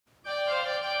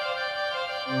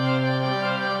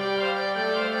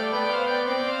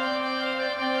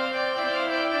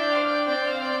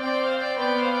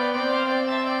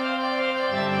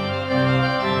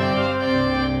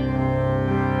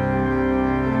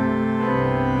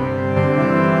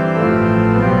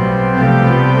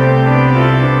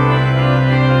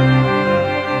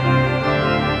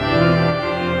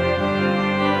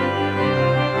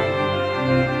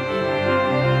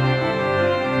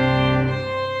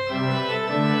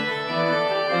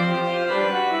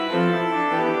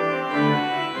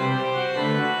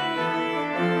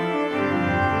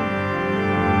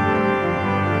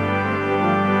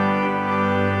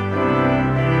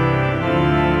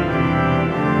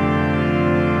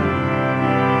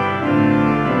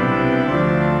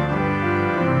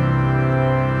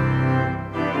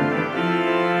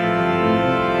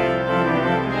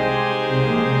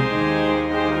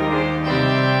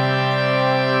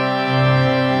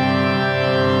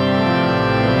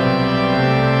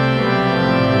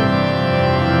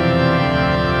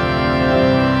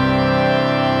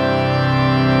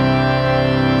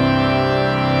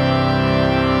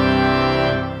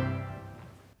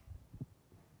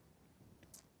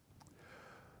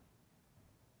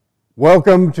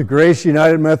Welcome to Grace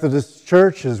United Methodist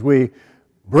Church as we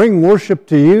bring worship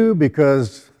to you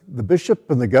because the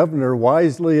bishop and the governor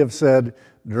wisely have said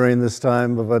during this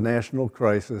time of a national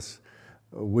crisis,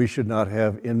 we should not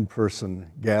have in-person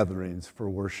gatherings for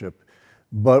worship.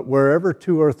 But wherever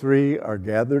two or three are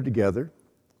gathered together,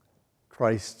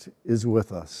 Christ is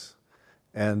with us.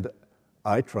 And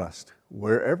I trust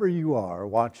wherever you are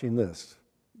watching this,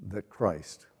 that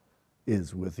Christ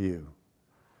is with you.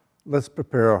 Let's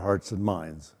prepare our hearts and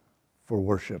minds for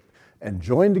worship and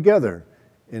join together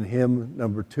in hymn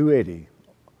number 280,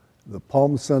 the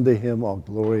Palm Sunday hymn, All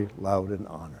Glory, Loud and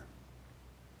Honor.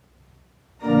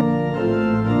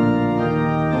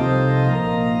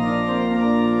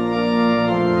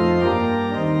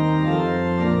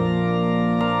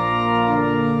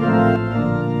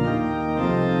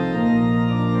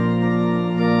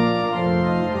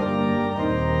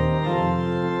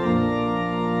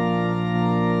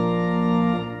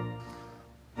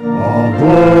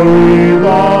 Glory,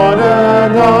 laud,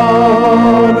 and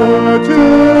honor to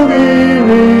thee,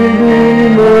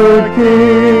 Redeemer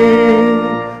King,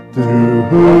 to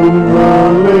whom the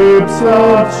lips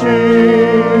of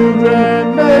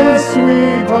children may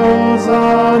sweet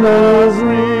hosannas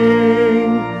ring.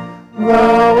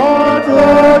 Thou art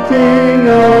the King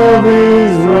of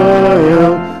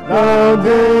Israel, thou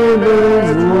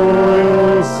David's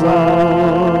royal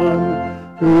son,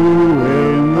 who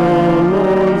in the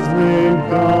Lord's name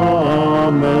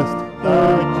cometh, the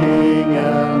King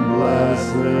and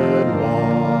Blessed One.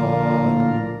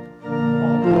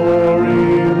 All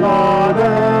glory, laud,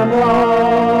 and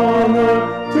honor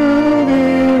to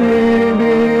thee,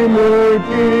 Redeemer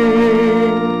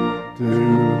King, to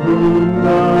whom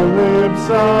the lips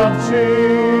of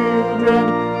children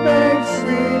make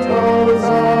sweet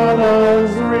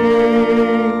hosannas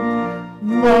ring.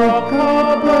 The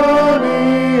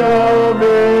company of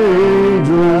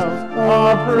angels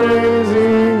are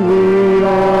praising thee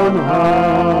on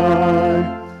high,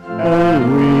 and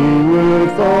we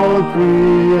with all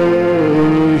creation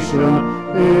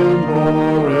in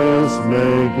chorus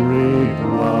make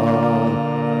reply.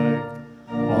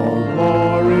 All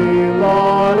glory,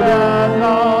 laud, and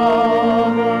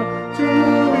honor to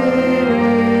thee,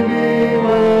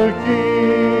 Redeemer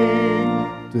King,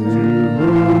 to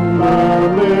whom the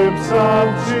lips of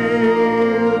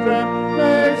children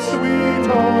make sweet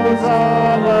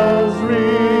hosannas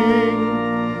ring.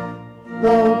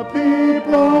 The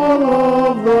people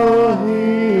of the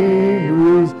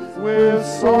Hebrews with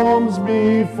psalms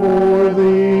before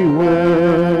thee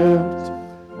wept,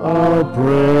 of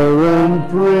prayer and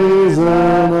praise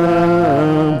and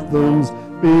anthems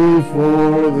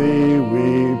before thee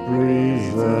we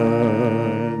present.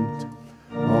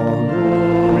 All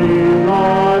glory,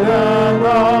 laud, and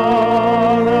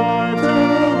honor to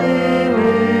thee,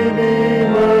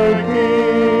 Redeemer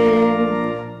King,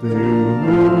 to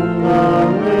whom the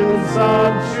lips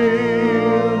of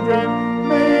children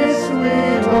may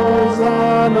sweet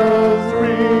hosannas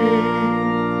ring.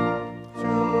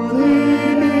 To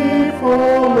thee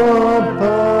before the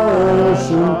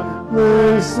passion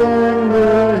they sang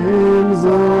their hymns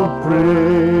of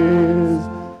praise.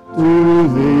 To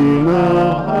thee now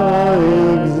high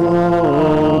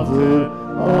exalted,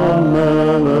 a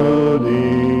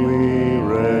melody we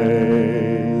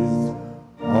raise.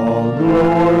 All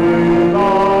glory,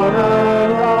 laud,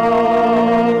 and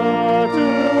honor to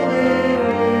thee,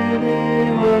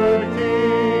 Redeemer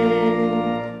King,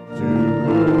 to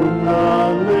whom the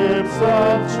lips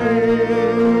of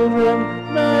children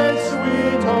make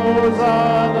sweet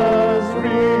hosannas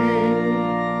ring.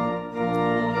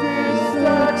 Didst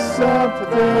accept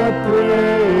their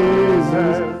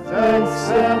praises,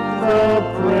 accept the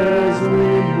prayers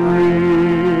we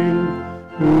bring,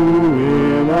 who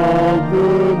in all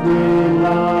good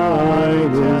delightest,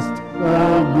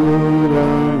 thou good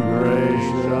and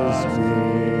gracious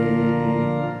King.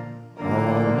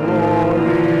 All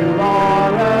glory,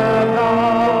 laud, and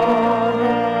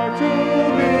honor to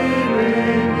thee,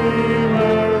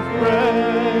 Redeemer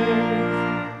praise,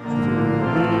 to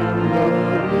him the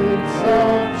lips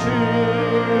of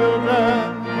children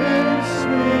in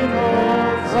sweet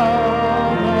hosannas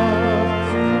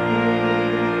ring.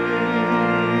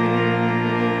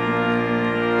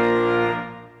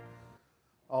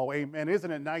 Oh, amen.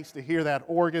 Isn't it nice to hear that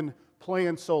organ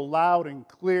playing so loud and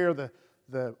clear,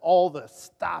 all the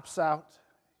stops out?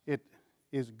 It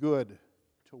is good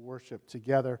to worship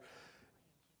together.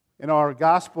 And our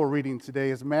gospel reading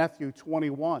today is Matthew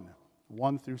 21,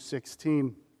 1 through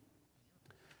 16.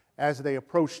 As they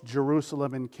approached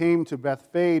Jerusalem and came to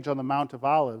Bethphage on the Mount of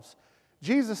Olives,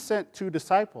 Jesus sent 2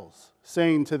 disciples,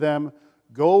 saying to them,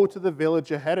 "Go to the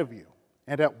village ahead of you,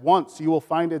 and at once you will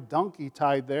find a donkey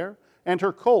tied there, and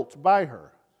her colt by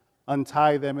her.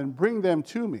 Untie them and bring them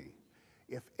to me.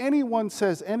 If anyone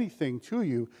says anything to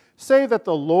you, say that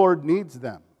the Lord needs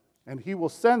them, and he will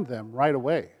send them right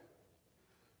away."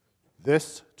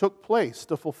 This took place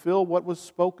to fulfill what was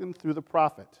spoken through the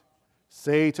prophet.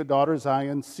 "Say to daughter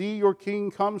Zion, see, your king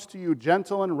comes to you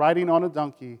gentle and riding on a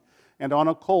donkey, and on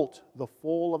a colt, the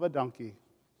foal of a donkey."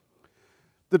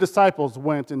 The disciples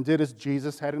went and did as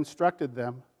Jesus had instructed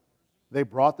them. They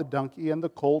brought the donkey and the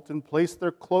colt and placed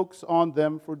their cloaks on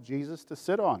them for Jesus to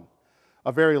sit on.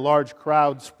 A very large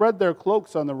crowd spread their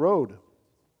cloaks on the road,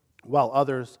 while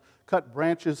others cut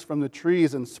branches from the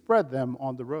trees and spread them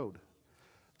on the road.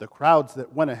 The crowds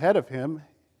that went ahead of him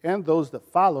and those that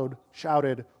followed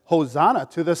shouted, "Hosanna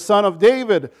to the Son of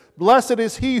David! Blessed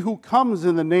is he who comes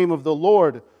in the name of the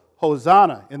Lord!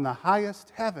 Hosanna in the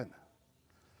highest heaven!"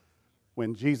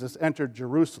 When Jesus entered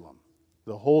Jerusalem,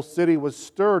 the whole city was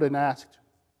stirred and asked,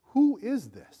 "Who is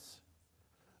this?"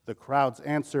 The crowds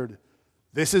answered,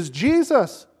 "This is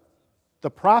Jesus, the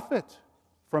prophet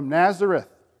from Nazareth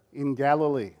in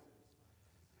Galilee."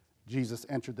 Jesus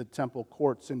entered the temple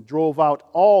courts and drove out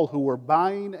all who were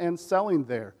buying and selling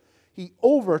there. He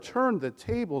overturned the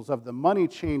tables of the money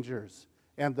changers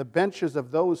and the benches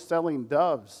of those selling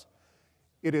doves.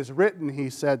 "It is written," he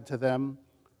said to them,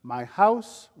 "My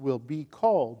house will be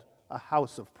called a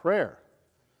house of prayer,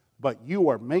 but you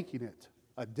are making it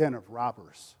a den of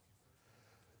robbers."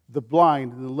 The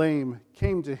blind and the lame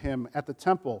came to him at the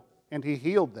temple, and he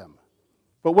healed them.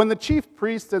 But when the chief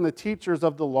priests and the teachers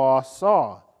of the law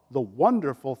saw the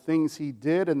wonderful things he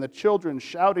did and the children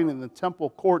shouting in the temple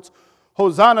courts,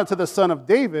 "Hosanna to the Son of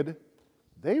David,"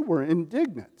 they were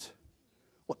indignant.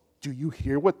 "What, do you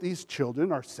hear what these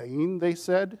children are saying?" they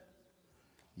said.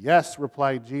 "Yes,"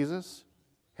 replied Jesus.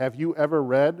 "Have you ever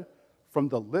read, 'From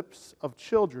the lips of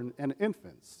children and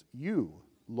infants, you,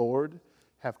 Lord,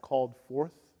 have called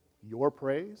forth your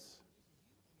praise'?"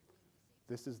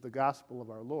 This is the gospel of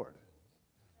our Lord.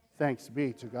 Thanks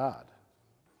be to God.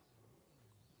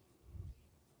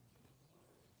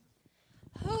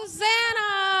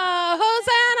 Hosanna!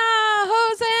 Hosanna!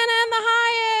 Hosanna in the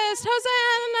highest!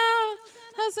 Hosanna!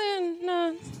 Hosanna!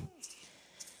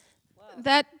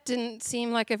 That didn't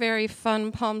seem like a very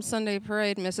fun Palm Sunday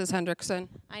parade, Mrs. Hendrickson.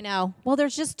 I know. Well,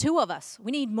 there's just two of us.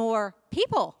 We need more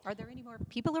people. Are there any more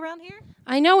people around here?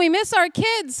 I know we miss our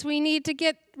kids. We need to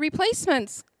get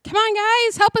replacements. Come on,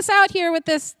 guys, help us out here with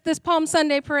this Palm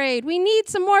Sunday parade. We need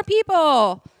some more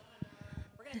people.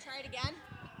 We're going to try it again.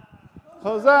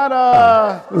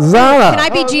 Hosanna! Hosanna! Can I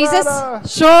be Jesus? Hosanna!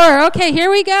 Sure. Okay, here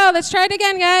we go. Let's try it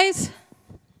again, guys.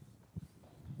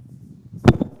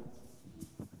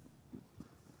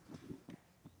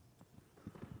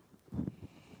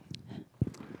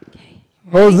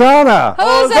 Hosanna!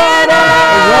 Hosanna!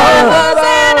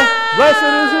 Hosanna! Blessed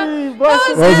is he! Blessed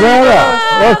is he! Hosanna!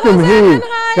 Welcome he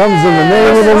comes in the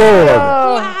name of the Lord.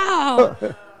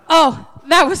 Wow. Oh,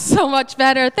 that was so much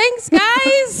better. Thanks,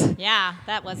 guys. Yeah,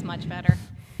 that was much better.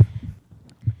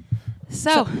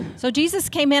 So Jesus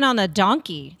came in on a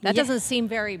donkey. That Yeah. doesn't seem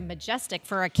very majestic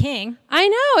for a king. I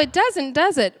know, it doesn't,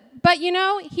 does it? But you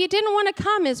know, he didn't want to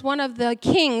come as one of the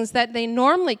kings that they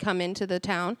normally come into the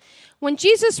town. When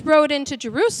Jesus rode into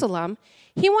Jerusalem,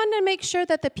 he wanted to make sure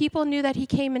that the people knew that he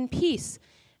came in peace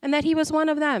and that he was one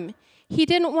of them. He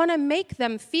didn't want to make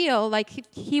them feel like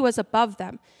he was above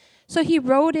them. So he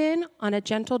rode in on a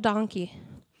gentle donkey.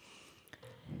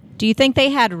 Do you think they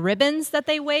had ribbons that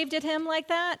they waved at him like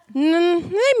that?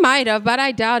 They might have, but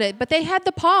I doubt it. But they had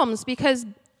the palms because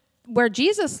where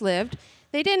Jesus lived,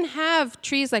 they didn't have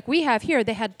trees like we have here.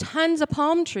 They had tons of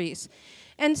palm trees.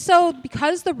 And so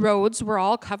because the roads were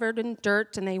all covered in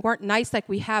dirt and they weren't nice like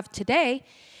we have today,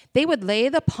 they would lay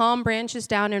the palm branches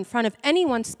down in front of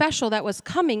anyone special that was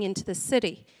coming into the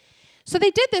city. So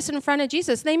they did this in front of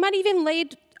Jesus. They might even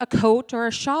laid a coat or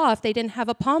a shawl if they didn't have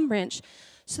a palm branch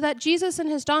so that Jesus and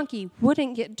his donkey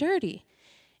wouldn't get dirty.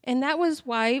 And that was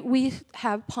why we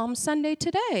have Palm Sunday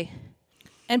today.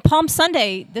 And Palm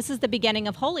Sunday, this is the beginning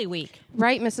of Holy Week.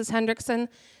 Right, Mrs. Hendrickson?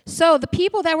 So the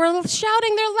people that were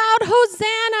shouting their loud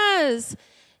hosannas,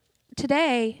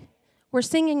 today were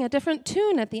singing a different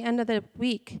tune at the end of the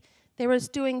week. They were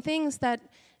doing things that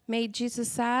made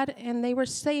Jesus sad, and they were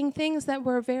saying things that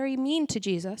were very mean to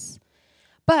Jesus.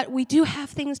 But we do have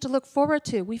things to look forward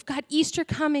to. We've got Easter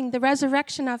coming, the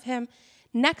resurrection of him,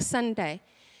 next Sunday.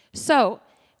 So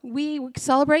we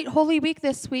celebrate Holy Week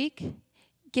this week.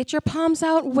 Get your palms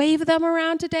out, wave them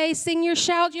around today, sing your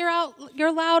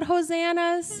your loud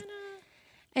hosannas.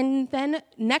 And then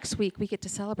next week we get to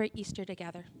celebrate Easter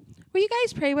together. Will you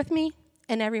guys pray with me?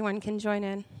 And everyone can join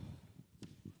in.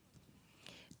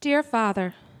 Dear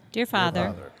Father, Dear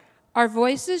Father, our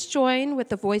voices join with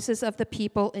the voices of the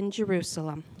people in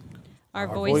Jerusalem. our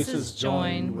voices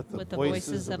join with the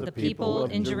voices of the people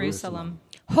in Jerusalem.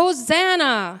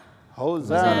 Hosanna!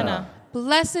 Hosanna!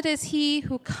 Blessed is he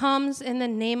who comes in the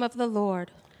name of the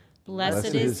Lord.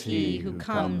 Blessed is he who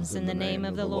comes in the name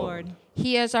of the Lord.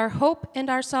 He is our hope and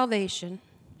our salvation.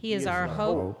 He is our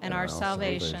hope and our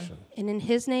salvation. And in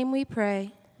his name we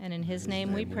pray. And in his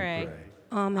name we pray.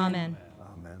 Amen. Amen. Amen.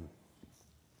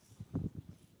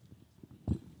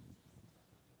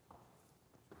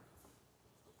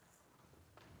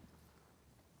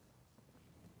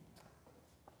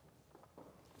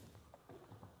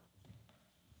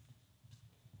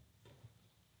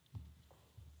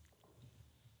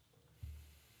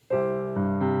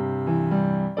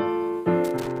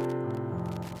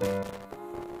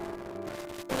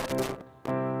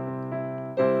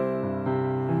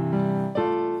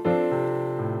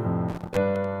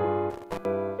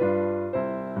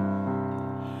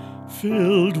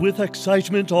 Filled with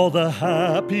excitement, all the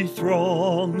happy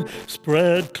throng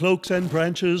spread cloaks and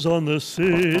branches on the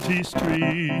city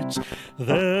streets.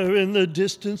 There in the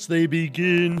distance they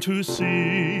begin to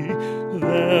see.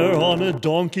 There on a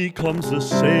donkey comes the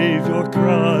Savior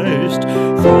Christ.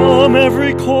 From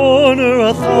every corner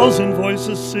 1,000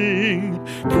 voices sing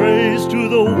praise to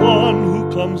the one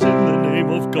who comes in the name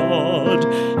of God.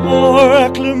 Our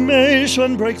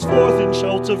acclamation breaks forth in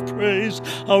shouts of praise,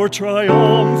 our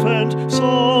triumphant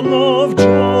song of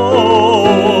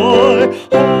joy.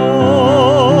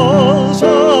 Hosanna,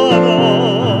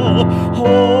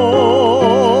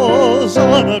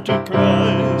 Hosanna to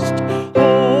Christ.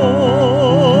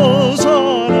 Hosanna,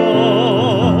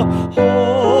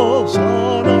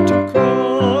 Hosanna to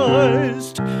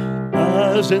Christ.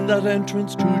 As in that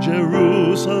entrance to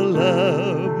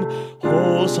Jerusalem,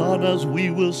 hosannas we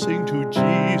will sing to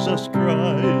Jesus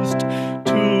Christ,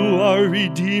 to our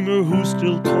Redeemer who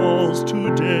still calls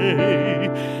today,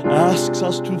 asks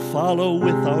us to follow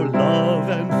with our love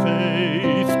and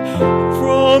faith.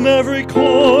 From every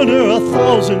corner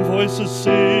 1,000 voices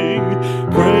sing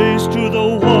praise to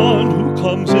the one who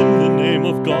comes in the name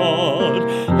of God.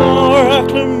 Our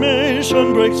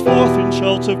acclamation breaks forth in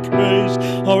shouts of praise,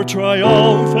 our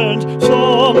triumphant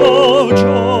song of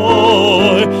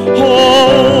joy. Hosanna,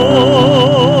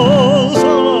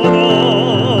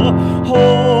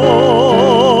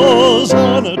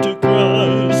 Hosanna to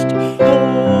Christ.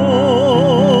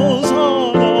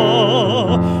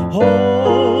 Hosanna,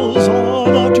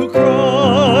 Hosanna to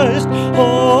Christ.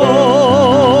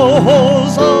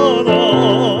 Hosanna,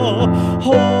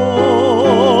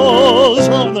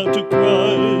 Hosanna to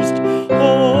Christ.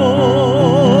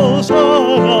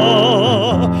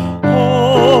 Hosanna,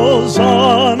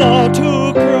 Hosanna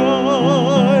to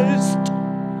Christ.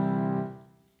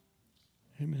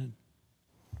 Amen.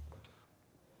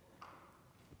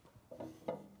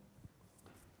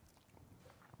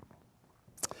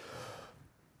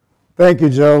 Thank you,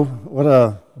 Joe. What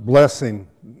a blessing.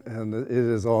 And it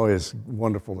is always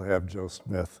wonderful to have Joe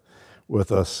Smith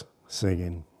with us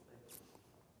singing.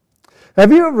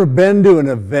 Have you ever been to an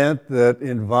event that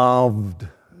involved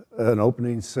an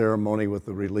opening ceremony with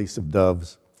the release of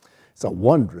doves? It's a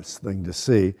wondrous thing to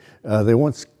see. They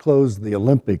once closed the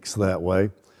Olympics that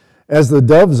way. As the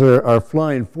doves are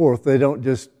flying forth, they don't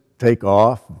just take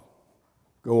off,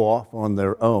 go off on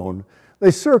their own.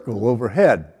 They circle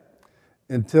overhead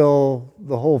until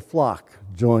the whole flock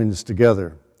joins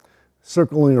together,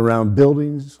 circling around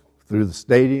buildings, through the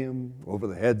stadium, over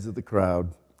the heads of the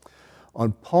crowd.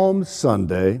 On Palm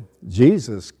Sunday,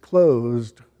 Jesus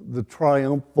closed the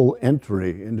triumphal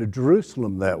entry into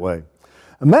Jerusalem that way.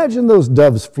 Imagine those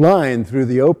doves flying through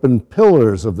the open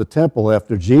pillars of the temple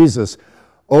after Jesus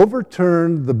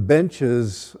overturned the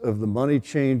benches of the money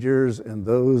changers and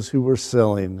those who were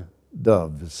selling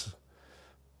doves.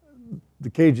 The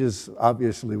cages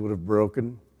obviously would have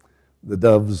broken. The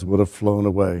doves would have flown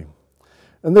away.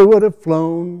 And they would have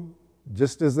flown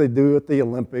just as they do at the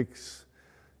Olympics,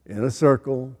 in a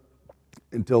circle,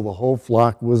 until the whole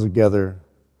flock was together,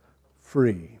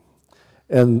 free.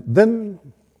 And then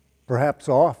perhaps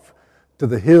off to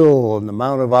the hill and the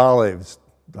Mount of Olives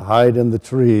to hide in the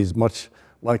trees, much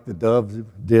like the doves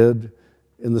did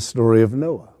in the story of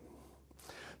Noah.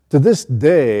 To this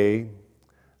day,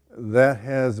 that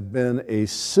has been a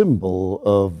symbol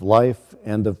of life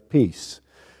and of peace.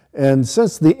 And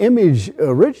since the image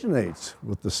originates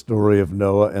with the story of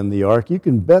Noah and the ark, you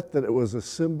can bet that it was a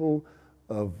symbol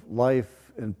of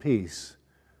life and peace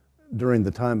during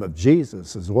the time of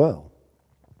Jesus as well.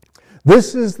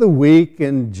 This is the week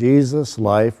in Jesus'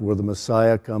 life where the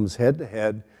Messiah comes head to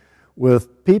head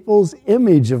with people's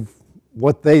image of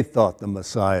what they thought the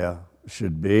Messiah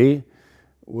should be,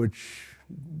 which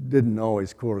didn't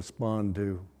always correspond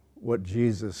to what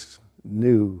Jesus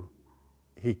knew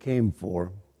he came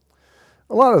for.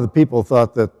 A lot of the people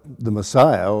thought that the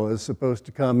Messiah was supposed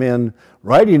to come in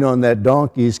riding on that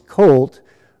donkey's colt,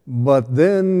 but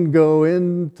then go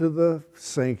into the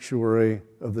sanctuary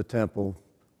of the temple,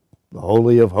 the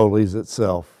Holy of Holies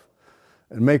itself,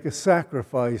 and make a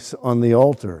sacrifice on the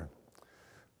altar.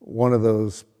 One of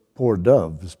those poor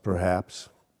doves, perhaps,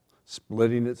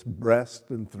 splitting its breast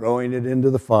and throwing it into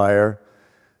the fire.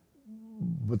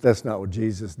 But that's not what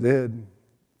Jesus did.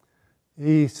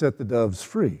 He set the doves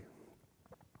free.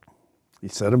 He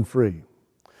set them free.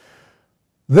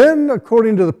 Then,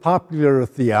 according to the popular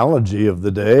theology of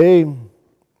the day,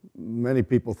 many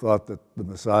people thought that the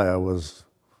Messiah was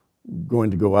going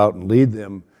to go out and lead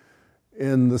them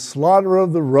in the slaughter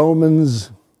of the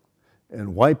Romans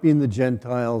and wiping the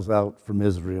Gentiles out from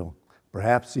Israel.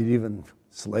 Perhaps he'd even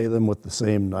slay them with the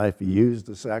same knife he used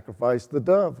to sacrifice the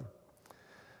dove.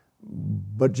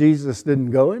 But Jesus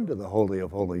didn't go into the Holy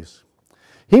of Holies.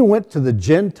 He went to the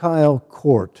Gentile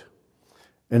court,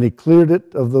 and he cleared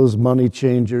it of those money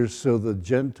changers so the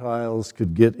Gentiles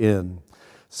could get in,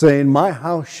 saying, "My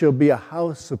house shall be a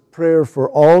house of prayer for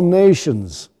all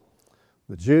nations."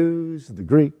 The Jews, the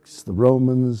Greeks, the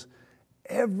Romans,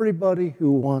 everybody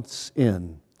who wants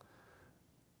in,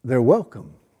 they're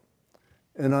welcome.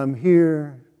 And I'm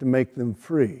here to make them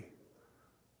free,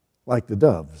 like the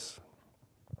doves.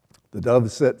 The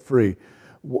doves set free.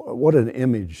 What an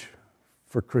image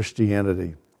for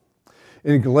Christianity.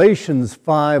 In Galatians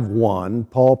 5:1,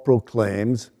 Paul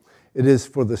proclaims, "It is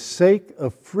for the sake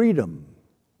of freedom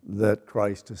that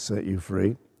Christ has set you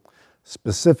free."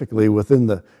 Specifically, within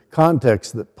the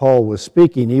context that Paul was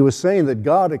speaking, he was saying that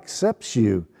God accepts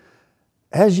you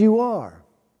as you are,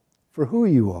 for who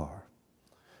you are.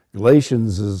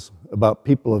 Galatians is about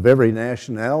people of every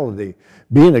nationality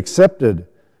being accepted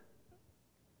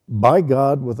by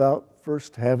God without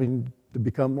first having to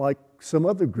become like some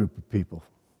other group of people.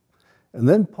 And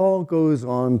then Paul goes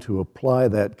on to apply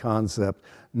that concept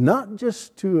not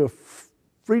just to a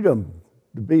freedom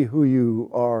to be who you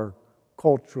are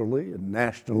culturally and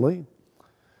nationally,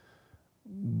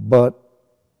 but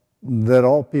that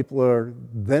all people are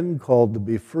then called to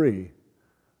be free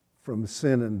from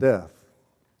sin and death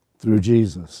through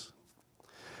Jesus.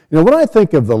 You know, when I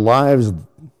think of the lives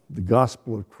the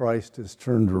gospel of Christ has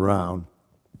turned around,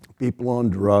 people on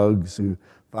drugs who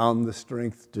found the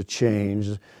strength to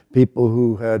change, people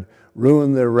who had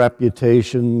ruined their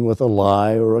reputation with a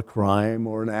lie or a crime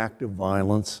or an act of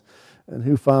violence, and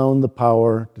who found the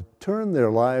power to turn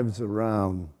their lives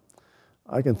around,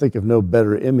 I can think of no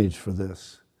better image for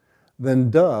this than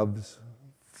doves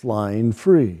flying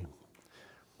free.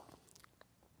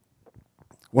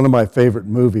 One of my favorite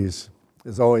movies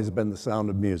has always been The Sound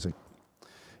of Music.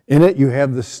 In it, you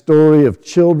have the story of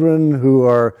children who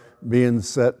are being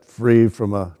set free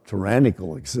from a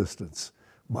tyrannical existence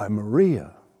by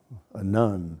Maria, a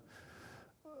nun,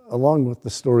 along with the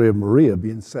story of Maria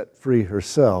being set free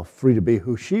herself, free to be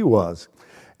who she was.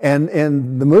 And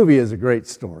the movie is a great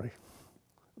story,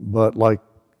 but like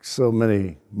so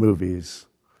many movies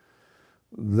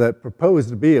that propose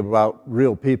to be about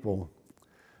real people,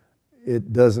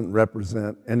 it doesn't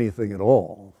represent anything at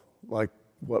all like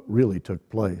what really took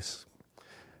place.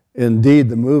 Indeed,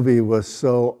 the movie was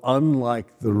so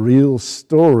unlike the real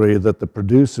story that the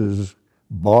producers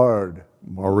barred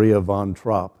Maria von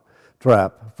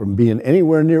Trapp from being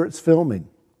anywhere near its filming,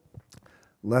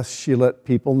 lest she let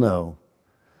people know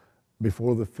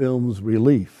before the film's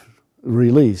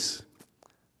release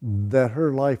that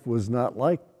her life was not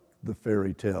like the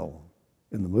fairy tale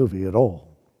in the movie at all.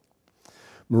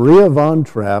 Maria von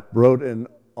Trapp wrote an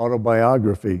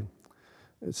autobiography.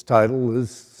 Its title is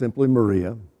simply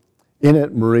Maria. In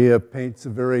it, Maria paints a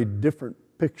very different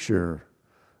picture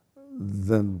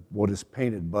than what is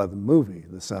painted by the movie,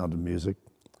 The Sound of Music.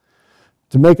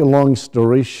 To make a long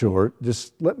story short,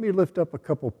 just let me lift up a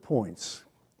couple points.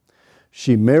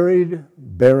 She married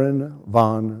Baron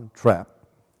von Trapp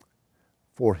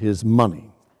for his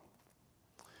money.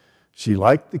 She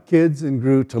liked the kids and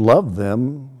grew to love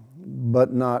them,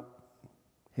 but not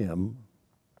him.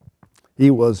 He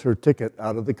was her ticket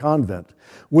out of the convent,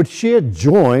 which she had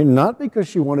joined not because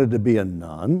she wanted to be a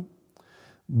nun,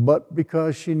 but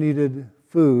because she needed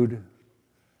food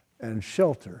and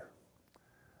shelter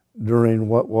during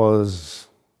what was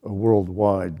a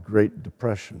worldwide Great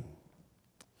Depression.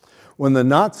 When the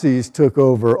Nazis took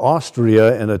over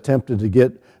Austria and attempted to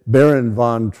get Baron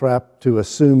von Trapp to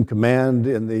assume command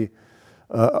in the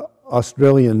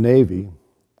Australian Navy,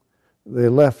 they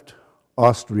left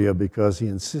Austria because he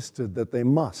insisted that they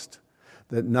must,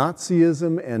 that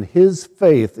Nazism and his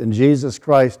faith in Jesus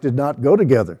Christ did not go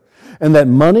together, and that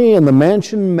money and the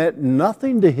mansion meant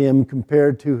nothing to him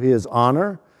compared to his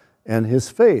honor and his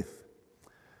faith.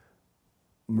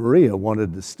 Maria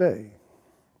wanted to stay.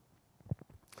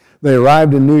 They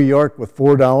arrived in New York with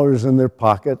 $4 in their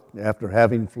pocket after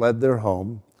having fled their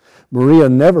home. Maria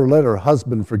never let her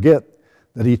husband forget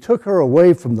that he took her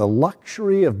away from the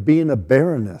luxury of being a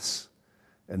baroness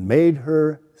and made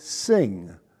her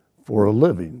sing for a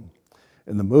living.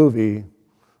 In the movie,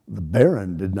 the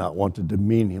Baron did not want to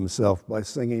demean himself by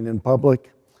singing in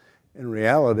public. In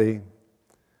reality,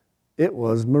 it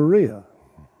was Maria.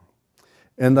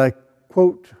 And I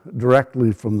quote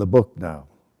directly from the book now.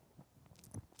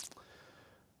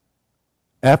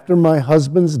 After my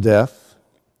husband's death,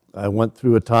 I went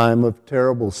through a time of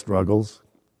terrible struggles.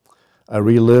 I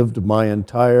relived my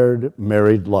entire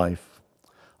married life.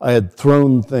 I had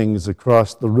thrown things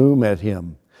across the room at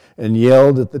him and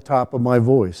yelled at the top of my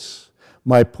voice.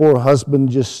 My poor husband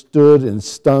just stood in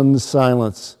stunned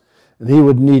silence, and he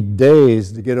would need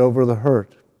days to get over the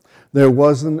hurt. There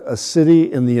wasn't a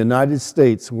city in the United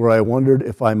States where I wondered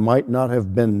if I might not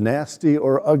have been nasty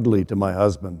or ugly to my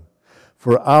husband.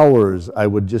 For hours, I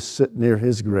would just sit near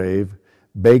his grave,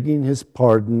 begging his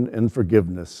pardon and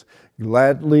forgiveness.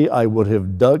 Gladly, I would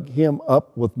have dug him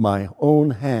up with my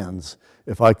own hands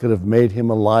if I could have made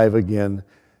him alive again,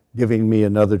 giving me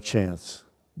another chance.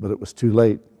 But it was too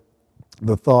late.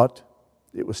 The thought,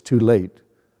 it was too late,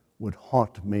 would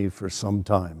haunt me for some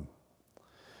time.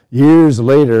 Years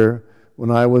later,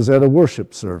 when I was at a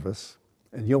worship service,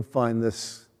 and you'll find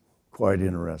this quite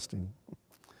interesting.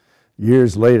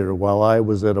 Years later, while I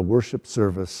was at a worship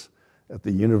service at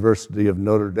the University of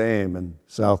Notre Dame in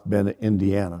South Bend,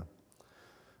 Indiana,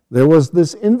 there was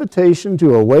this invitation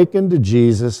to awaken to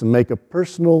Jesus and make a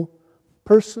personal,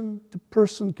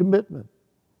 person-to-person commitment.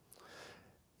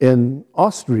 In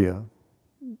Austria,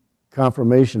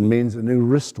 confirmation means a new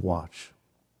wristwatch,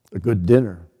 a good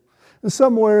dinner, and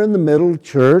somewhere in the middle,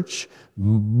 church,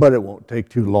 but it won't take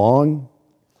too long.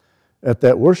 At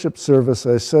that worship service,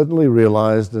 I suddenly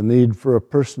realized the need for a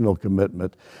personal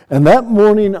commitment. And that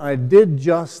morning, I did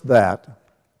just that.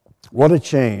 What a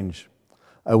change.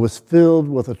 I was filled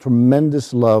with a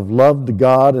tremendous love to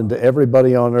God and to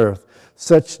everybody on earth.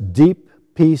 Such deep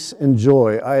peace and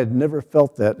joy. I had never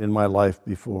felt that in my life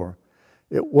before.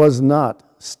 It was not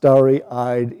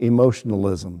starry-eyed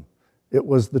emotionalism. It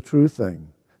was the true thing.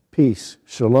 Peace,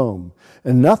 shalom.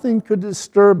 And nothing could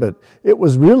disturb it. It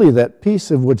was really that peace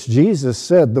of which Jesus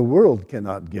said the world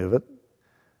cannot give it.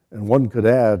 And one could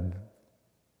add,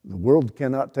 the world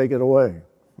cannot take it away.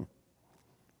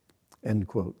 End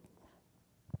quote.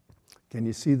 Can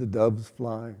you see the doves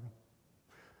fly?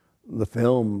 The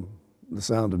film, The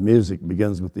Sound of Music,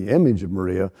 begins with the image of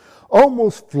Maria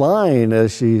almost flying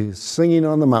as she's singing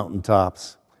on the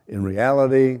mountaintops. In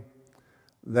reality,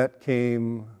 that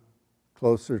came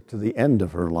closer to the end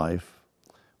of her life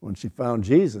when she found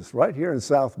Jesus right here in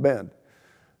South Bend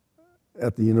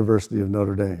at the University of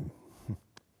Notre Dame.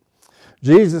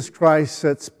 Jesus Christ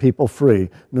sets people free,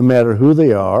 no matter who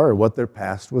they are or what their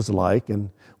past was like. And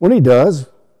when he does,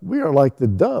 we are like the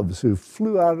doves who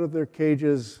flew out of their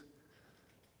cages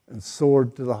and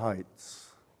soared to the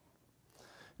heights.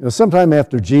 You know, sometime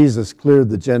after Jesus cleared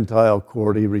the Gentile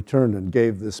court, he returned and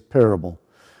gave this parable,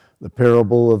 the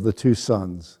parable of the two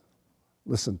sons.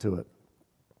 Listen to it.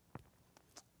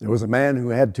 There was a man who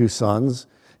had two sons.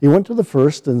 He went to the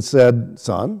first and said,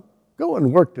 "Son, go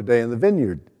and work today in the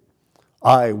vineyard."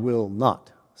 "I will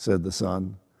not," said the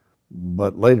son.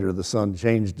 But later the son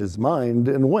changed his mind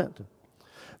and went.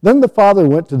 Then the father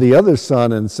went to the other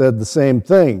son and said the same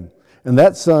thing. And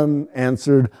that son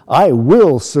answered, "I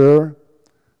will, sir."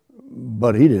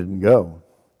 But he didn't go.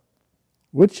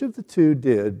 Which of the two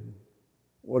did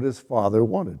what his father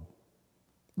wanted?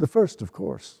 The first, of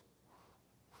course.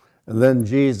 And then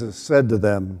Jesus said to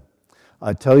them,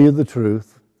 "I tell you the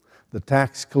truth, the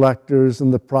tax collectors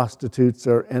and the prostitutes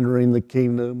are entering the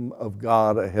kingdom of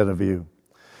God ahead of you.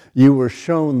 You were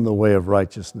shown the way of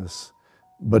righteousness,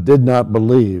 but did not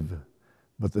believe.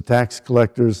 But the tax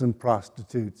collectors and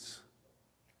prostitutes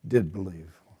did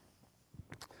believe."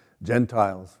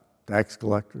 Gentiles, tax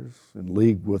collectors, in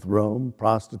league with Rome,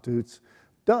 prostitutes,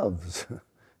 doves.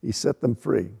 He set them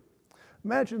free.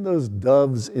 Imagine those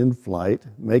doves in flight,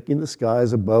 making the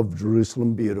skies above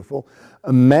Jerusalem beautiful.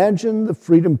 Imagine the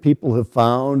freedom people have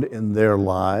found in their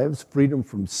lives, freedom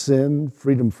from sin,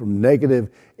 freedom from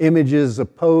negative images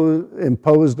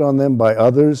imposed on them by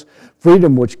others,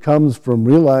 freedom which comes from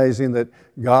realizing that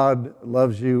God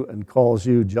loves you and calls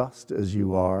you just as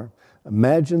you are.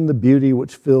 Imagine the beauty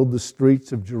which filled the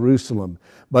streets of Jerusalem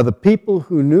by the people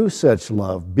who knew such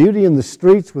love, beauty in the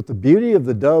streets with the beauty of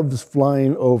the doves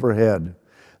flying overhead.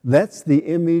 That's the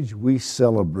image we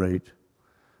celebrate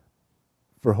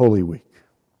for Holy Week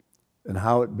and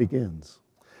how it begins.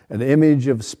 An image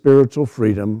of spiritual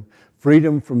freedom,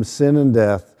 freedom from sin and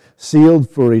death, sealed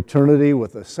for eternity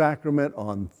with a sacrament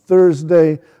on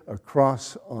Thursday, a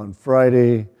cross on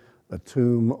Friday, a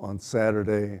tomb on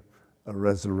Saturday, a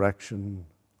resurrection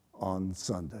on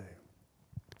Sunday.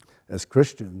 As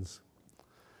Christians,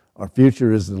 our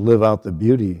future is to live out the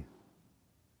beauty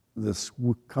this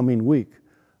coming week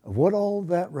of what all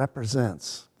that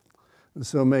represents. And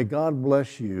so may God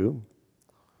bless you,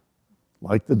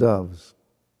 like the doves,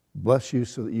 bless you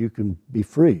so that you can be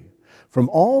free from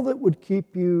all that would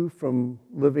keep you from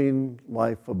living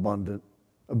life abundant,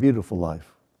 a beautiful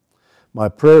life. My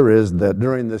prayer is that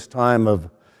during this time of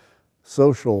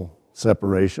social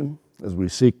separation, as we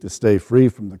seek to stay free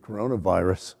from the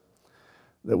coronavirus,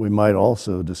 that we might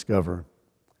also discover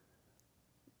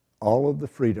all of the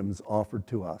freedoms offered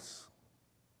to us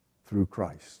through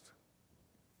Christ.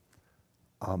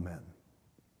 Amen.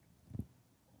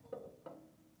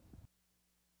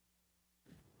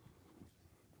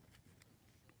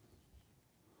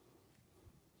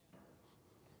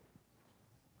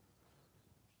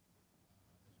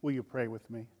 Will you pray with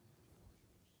me?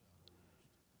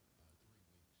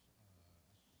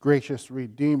 Gracious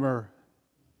Redeemer,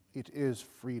 it is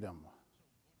freedom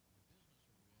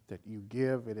that you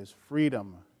give. It is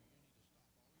freedom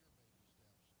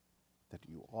that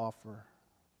you offer.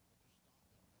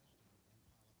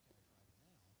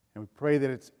 And we pray that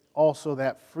it's also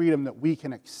that freedom that we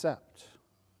can accept.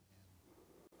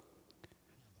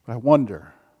 But I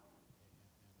wonder,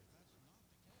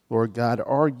 Lord God,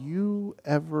 are you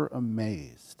ever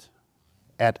amazed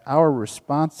at our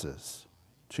responses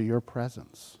to your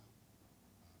presence?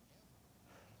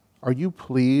 Are you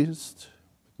pleased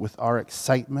with our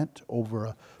excitement over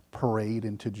a parade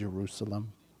into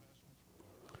Jerusalem?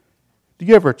 Do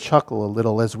you ever chuckle a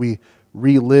little as we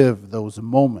relive those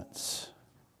moments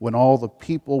when all the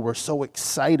people were so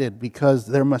excited because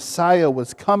their Messiah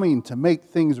was coming to make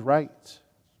things right?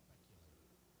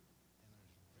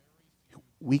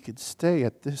 We could stay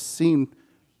at this scene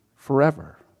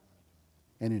forever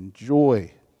and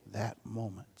enjoy that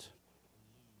moment.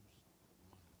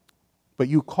 But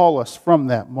you call us from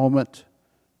that moment.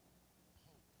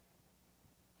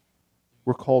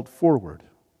 We're called forward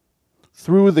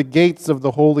through the gates of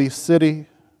the holy city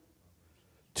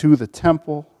to the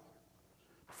temple,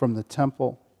 from the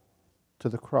temple to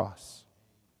the cross.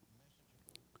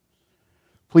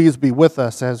 Please be with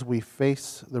us as we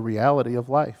face the reality of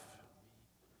life.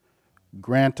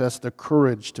 Grant us the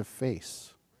courage to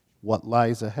face what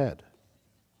lies ahead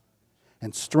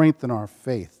and strengthen our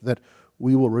faith that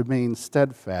we will remain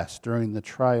steadfast during the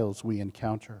trials we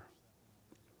encounter.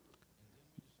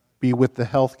 Be with the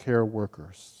healthcare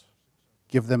workers.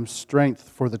 Give them strength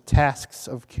for the tasks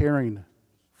of caring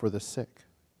for the sick.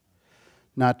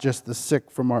 Not just the sick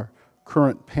from our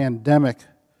current pandemic,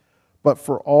 but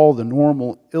for all the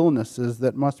normal illnesses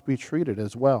that must be treated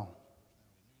as well.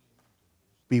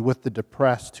 Be with the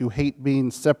depressed who hate being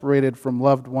separated from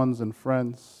loved ones and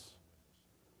friends.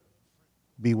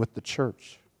 Be with the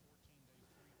church.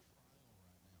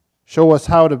 Show us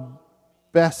how to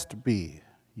best be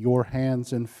your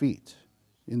hands and feet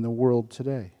in the world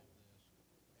today.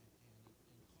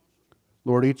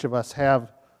 Lord, each of us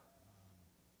have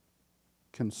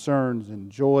concerns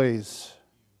and joys,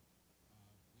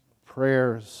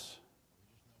 prayers,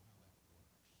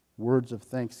 words of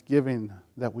thanksgiving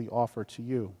that we offer to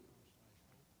you.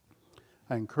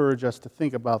 I encourage us to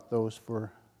think about those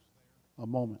for a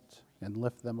moment and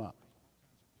lift them up.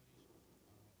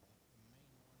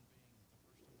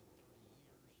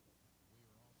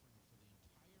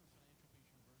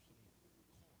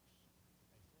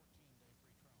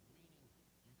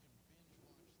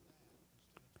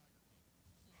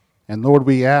 And Lord,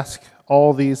 we ask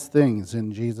all these things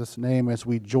in Jesus' name as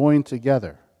we join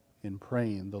together in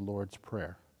praying the Lord's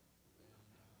Prayer.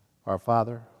 Our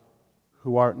Father,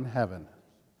 who art in heaven,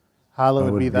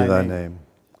 hallowed be thy name.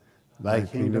 Thy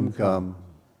kingdom come,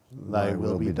 thy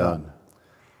will be done,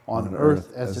 on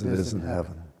earth as it is in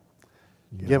heaven.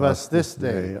 Give us this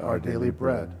day our daily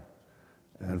bread,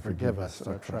 and forgive us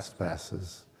our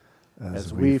trespasses,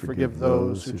 as we forgive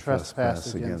those who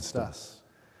trespass against us.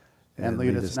 And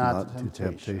lead us not to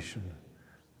temptation,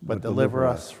 but deliver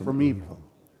us from evil.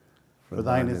 For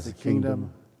thine is the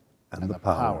kingdom, and the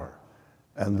power,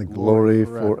 and the glory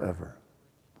forever.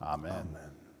 Amen.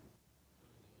 Amen.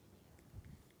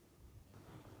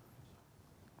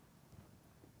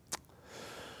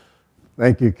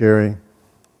 Thank you, Carrie.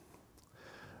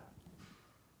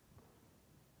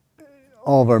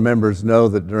 All of our members know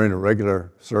that during a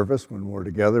regular service, when we're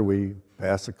together, we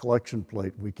pass a collection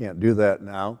plate. We can't do that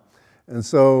now. And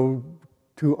so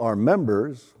to our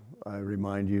members, I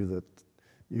remind you that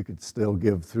you could still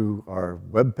give through our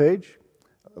webpage,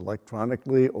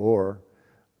 electronically, or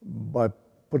by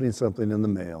putting something in the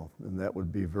mail. And that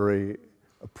would be very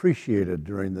appreciated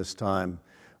during this time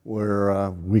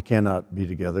where we cannot be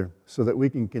together, so that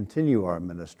we can continue our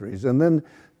ministries. And then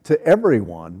to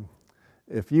everyone,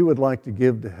 if you would like to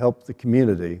give to help the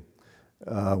community,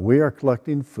 we are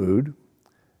collecting food.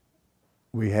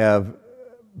 We have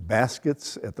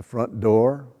baskets at the front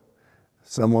door.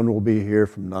 Someone will be here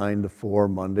from 9 to 4,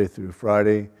 Monday through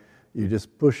Friday. You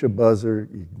just push a buzzer,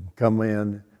 you can come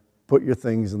in, put your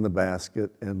things in the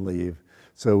basket, and leave,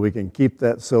 so we can keep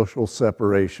that social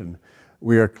separation.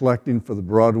 We are collecting for the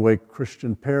Broadway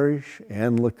Christian Parish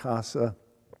and La Casa,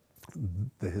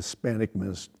 the Hispanic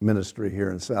ministry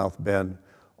here in South Bend,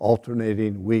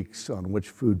 alternating weeks on which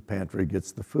food pantry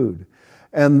gets the food.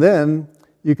 And then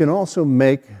you can also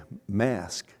make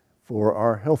masks for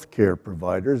our healthcare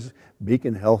providers.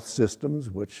 Beacon Health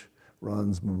Systems, which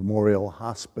runs Memorial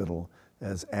Hospital,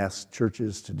 has asked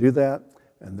churches to do that,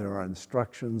 and there are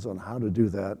instructions on how to do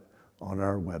that on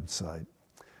our website.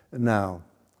 And now,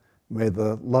 may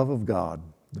the love of God,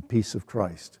 the peace of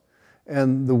Christ,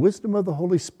 and the wisdom of the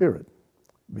Holy Spirit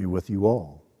be with you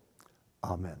all.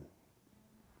 Amen.